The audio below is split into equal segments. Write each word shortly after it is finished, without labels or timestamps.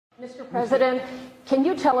Mr. President, can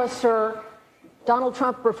you tell us, sir, Donald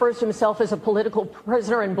Trump refers to himself as a political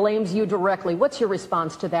prisoner and blames you directly. What's your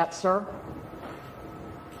response to that, sir?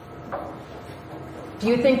 Do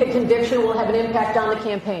you think the conviction will have an impact on the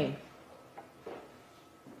campaign?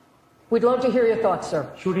 We'd love to hear your thoughts, sir.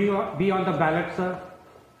 Should he be on the ballot, sir?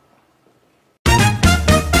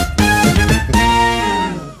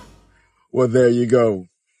 Well, there you go.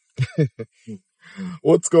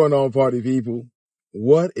 What's going on, party people?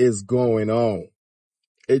 What is going on?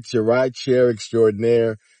 It's your rideshare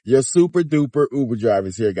extraordinaire, your super duper Uber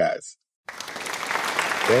drivers here, guys.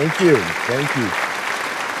 Thank you. Thank you.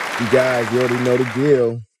 You guys, you already know the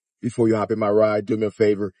deal. Before you hop in my ride, do me a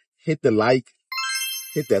favor. Hit the like.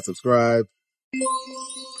 Hit that subscribe.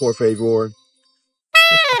 Por favor.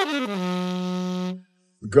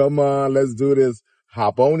 Come on, let's do this.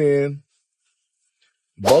 Hop on in.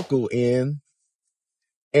 Buckle in.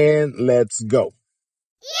 And let's go.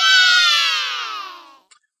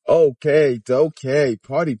 Okay,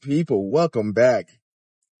 party people, welcome back.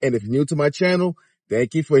 And if you're new to my channel,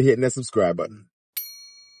 thank you for hitting that subscribe button.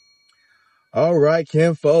 All right,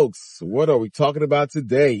 Kim folks, what are we talking about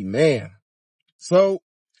today, man? So,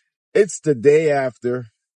 it's the day after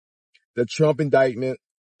the Trump indictment,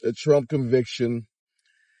 the Trump conviction,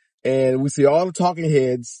 and we see all the talking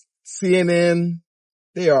heads, CNN,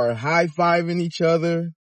 they are high-fiving each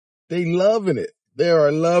other. They loving it. They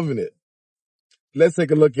are loving it. Let's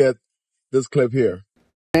take a look at this clip here.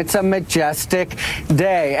 It's a majestic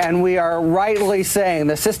day, and we are rightly saying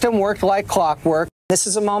the system worked like clockwork. This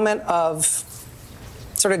is a moment of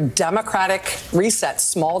sort of democratic reset,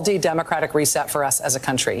 small d democratic reset for us as a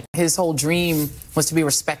country. His whole dream was to be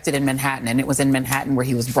respected in Manhattan, and it was in Manhattan where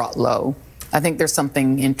he was brought low. I think there's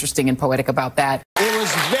something interesting and poetic about that. It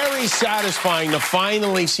was very satisfying to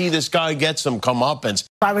finally see this guy get some comeuppance.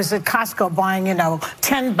 I was at Costco buying,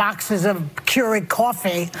 10 boxes of Keurig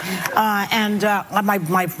coffee, and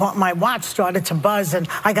my watch started to buzz, and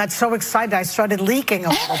I got so excited I started leaking a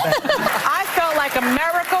little bit. I felt like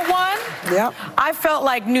America won. Yep. I felt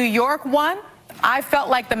like New York won. I felt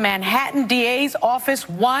like the Manhattan DA's office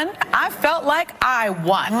won. I felt like I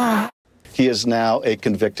won. He is now a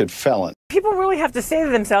convicted felon. People really have to say to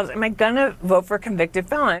themselves, am I going to vote for a convicted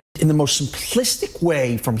felon? In the most simplistic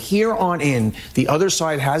way, from here on in, the other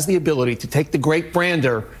side has the ability to take the great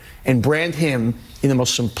brander and brand him in the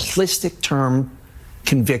most simplistic term,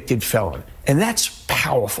 convicted felon. And that's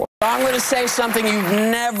powerful. I'm going to say something you've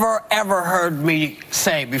never, ever heard me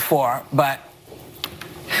say before, but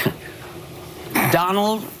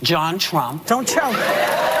Donald John Trump. Don't choke.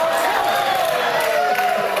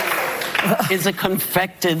 Is a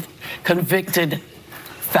convicted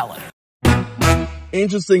felon.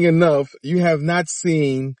 Interesting enough, you have not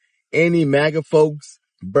seen any MAGA folks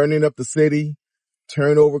burning up the city,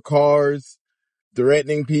 turn over cars,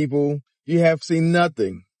 threatening people. You have seen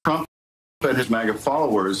nothing. Trump and his MAGA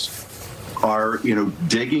followers are,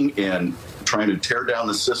 digging in, trying to tear down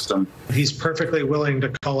the system. He's perfectly willing to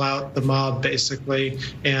call out the mob, basically,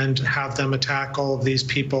 and have them attack all of these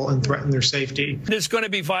people and threaten their safety. There's going to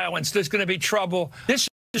be violence. There's going to be trouble. This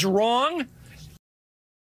is wrong.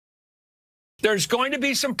 There's going to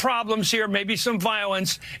be some problems here, maybe some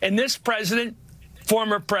violence. And this president,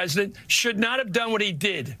 former president, should not have done what he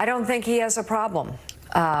did. I don't think he has a problem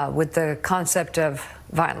with the concept of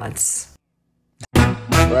violence.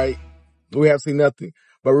 Right? We have seen nothing.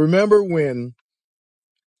 But remember when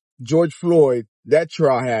George Floyd, that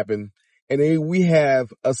trial happened, and then we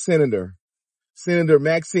have a Senator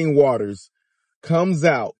Maxine Waters, comes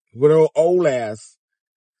out with her old ass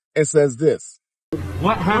and says this.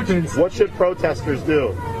 What happens? What should protesters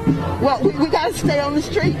do? Well, we got to stay on the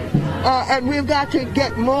street, and we've got to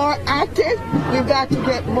get more active. We've got to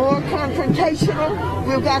get more confrontational.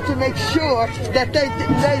 We've got to make sure that they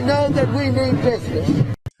know that we mean business.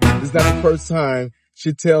 It's not the first time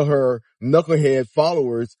she tell her knucklehead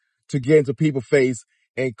followers to get into people's face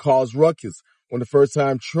and cause ruckus. When the first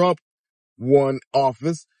time Trump won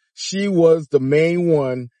office, she was the main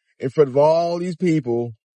one in front of all these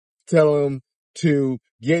people telling them to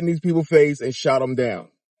get in these people's face and shout them down.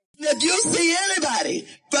 If you see anybody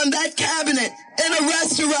from that cabinet in a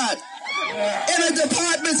restaurant, in a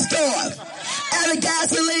department store, at a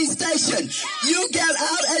gasoline station, you get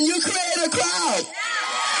out and you create a crowd.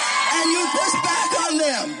 And you push back on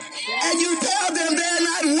them. And you tell them they're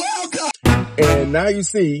not welcome. And now you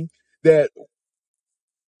see that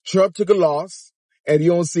Trump took a loss, and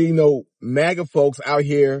you don't see no MAGA folks out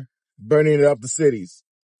here burning up the cities.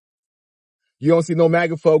 You don't see no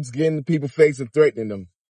MAGA folks getting in people's face and threatening them.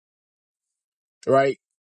 Right?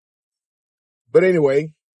 But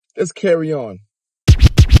anyway, let's carry on.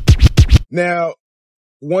 Now,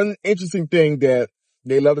 one interesting thing that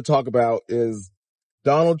they love to talk about is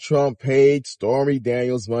Donald Trump paid Stormy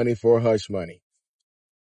Daniels money for hush money.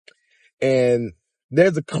 And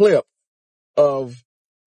there's a clip of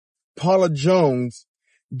Paula Jones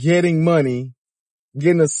getting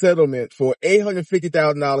a settlement for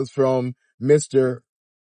 $850,000 from Mr.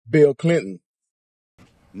 Bill Clinton.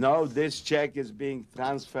 No, this check is being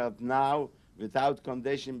transferred now without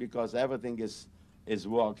condition because everything is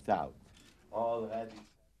worked out. Already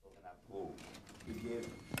approved. To give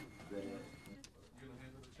the...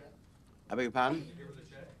 I beg your pardon?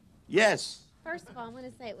 Yes. First of all, I want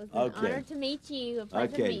to say it was an honor to meet you, a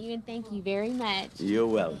pleasure to meet you, and thank you very much. You're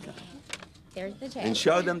welcome. There's the check. And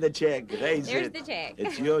show them the check. Raise There's it. the check.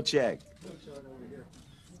 It's your check.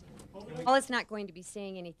 Paula's not going to be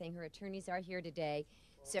saying anything. Her attorneys are here today.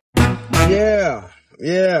 So Yeah.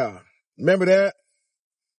 Remember that?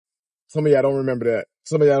 Some of y'all don't remember that.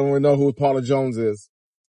 Some of y'all don't even know who Paula Jones is.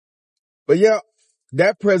 But yeah,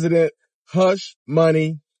 that president hush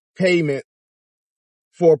money payment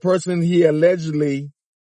for a person he allegedly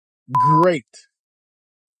raped.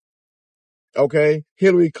 Okay?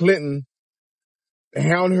 Hillary Clinton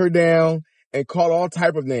hound her down and call all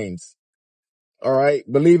type of names. All right?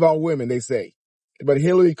 Believe all women, they say. But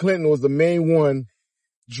Hillary Clinton was the main one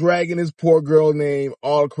dragging this poor girl name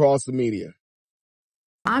all across the media.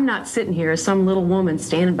 I'm not sitting here as some little woman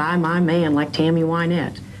standing by my man like Tammy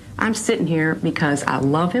Wynette. I'm sitting here because I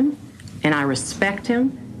love him and I respect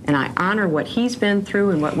him and I honor what he's been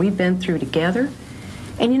through and what we've been through together.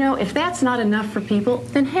 And you know, if that's not enough for people,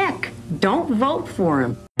 then heck, don't vote for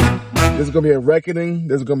him. There's going to be a reckoning.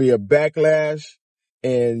 There's going to be a backlash.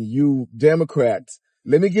 And you Democrats,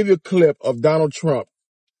 let me give you a clip of Donald Trump,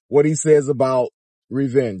 what he says about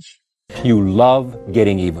revenge. You love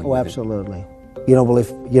getting even. Oh, absolutely. You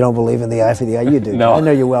don't believe in the eye for the eye. You do. No. I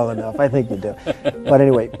know you well enough. I think you do. But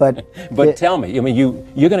anyway, but tell me, I mean,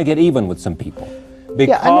 you're going to get even with some people.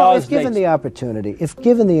 Yeah, I know. If given the opportunity,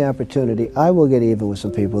 I will get even with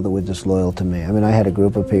some people that were disloyal to me. I mean, I had a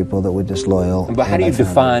group of people that were disloyal. But how do you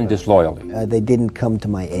define disloyalty? They didn't come to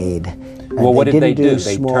my aid. Well, what did they do?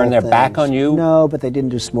 They turned their back on you? No, but they didn't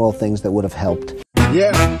do small things that would have helped.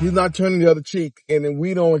 Yeah, he's not turning the other cheek, and then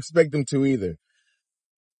we don't expect him to either.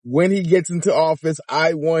 When he gets into office,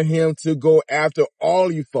 I want him to go after all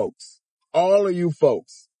of you folks.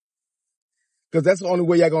 Because that's the only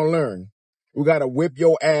way y'all going to learn. We got to whip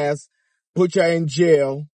your ass, put y'all in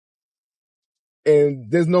jail, and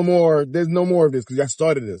there's no more of this because y'all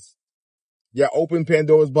started this. Y'all opened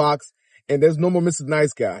Pandora's box, and there's no more Mr.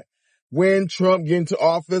 Nice Guy. When Trump get into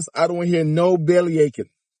office, I don't want to hear no belly aching.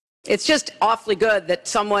 It's just awfully good that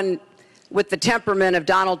someone with the temperament of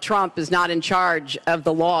Donald Trump is not in charge of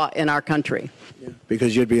the law in our country.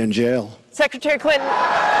 Because you'd be in jail. Secretary Clinton.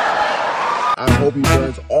 I hope he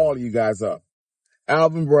burns all of you guys up.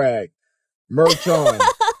 Alvin Bragg, Merchon,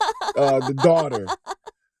 the daughter,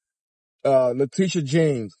 Letitia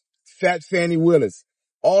James, Fat Fannie Willis,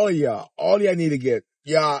 all of y'all need to get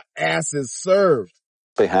y'all asses served.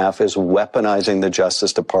 Behalf is weaponizing the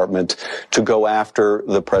Justice Department to go after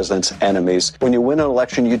the president's enemies. When you win an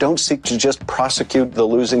election, you don't seek to just prosecute the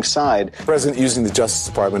losing side. The president using the Justice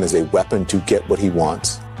Department as a weapon to get what he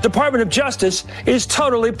wants. Department of Justice is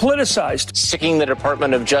totally politicized. Sticking the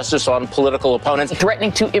Department of Justice on political opponents.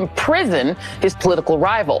 Threatening to imprison his political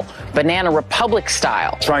rival, Banana Republic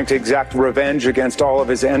style. Trying to exact revenge against all of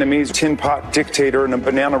his enemies. Tin pot dictator in a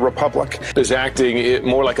banana republic. Is acting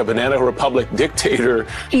more like a banana republic dictator.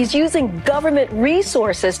 He's using government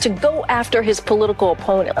resources to go after his political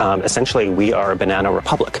opponent. Essentially, we are a banana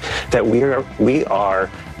republic. That we are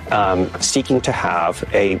seeking to have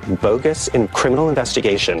a bogus and criminal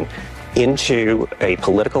investigation into a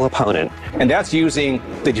political opponent. And that's using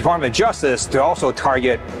the Department of Justice to also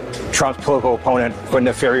target Trump's political opponent for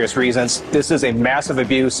nefarious reasons. This is a massive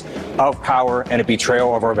abuse of power and a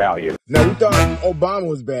betrayal of our values. Now, we thought Obama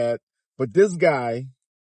was bad, but this guy,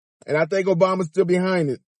 and I think Obama's still behind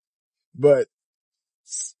it, but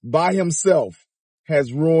by himself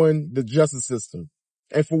has ruined the justice system.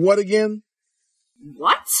 And for what again?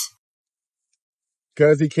 What?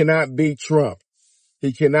 Because he cannot beat Trump.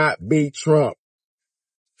 He cannot beat Trump.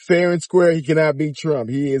 Fair and square, he cannot beat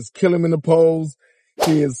Trump. He is killing him in the polls.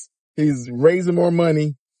 He's raising more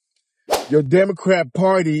money. Your Democrat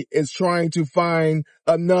Party is trying to find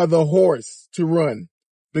another horse to run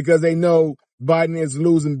because they know Biden is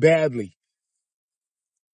losing badly.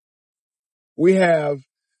 We have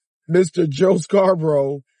Mr. Joe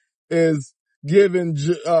Scarborough is giving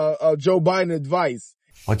Joe Biden advice.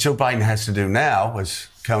 What Joe Biden has to do now, as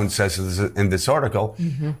Cohen says in this article,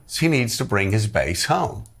 is he needs to bring his base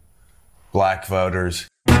home. black voters.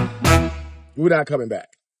 We're not coming back.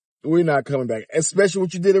 We're not coming back. Especially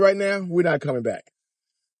what you did right now, we're not coming back.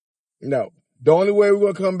 No. The only way we're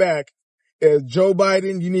going to come back is Joe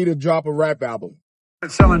Biden, you need to drop a rap album.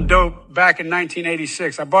 Selling dope back in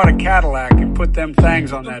 1986. I bought a Cadillac and put them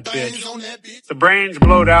things on that bitch. The brains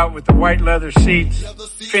blowed out with the white leather seats.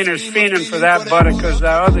 Fienders fiending for that butter because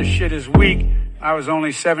that other shit is weak. I was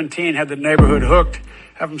only 17, had the neighborhood hooked.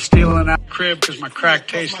 Have them stealing out the crib because my crack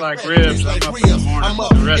tastes like ribs. I'm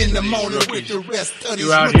up in the morning with the rest of these rookies.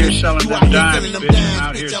 You out here selling them dimes, bitch. I'm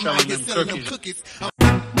out here selling them cookies.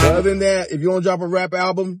 But other than that, if you don't drop a rap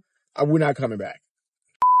album, we're not coming back.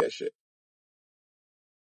 That shit.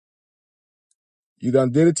 You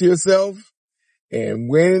done did it to yourself. And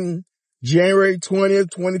when January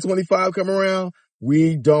 20th, 2025 come around,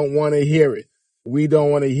 we don't want to hear it. We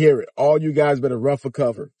don't want to hear it. All you guys better run for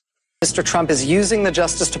cover. Mr. Trump is using the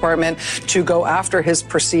Justice Department to go after his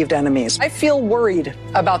perceived enemies. I feel worried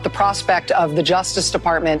about the prospect of the Justice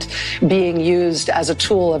Department being used as a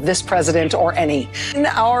tool of this president or any. In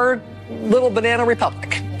our little banana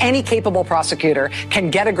republic, any capable prosecutor can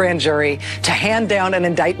get a grand jury to hand down an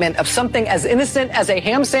indictment of something as innocent as a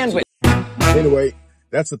ham sandwich. Anyway,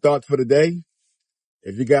 that's the thought for today.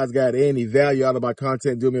 If you guys got any value out of my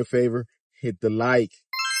content, do me a favor, hit the like,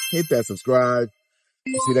 hit that subscribe.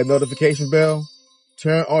 You see that notification bell?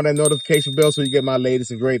 Turn on that notification bell so you get my latest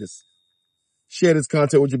and greatest. Share this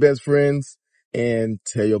content with your best friends and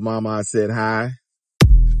tell your mama I said hi.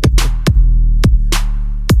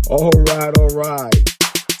 All right.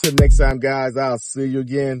 Till next time, guys, I'll see you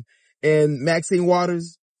again. And Maxine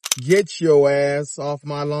Waters, get your ass off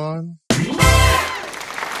my lawn.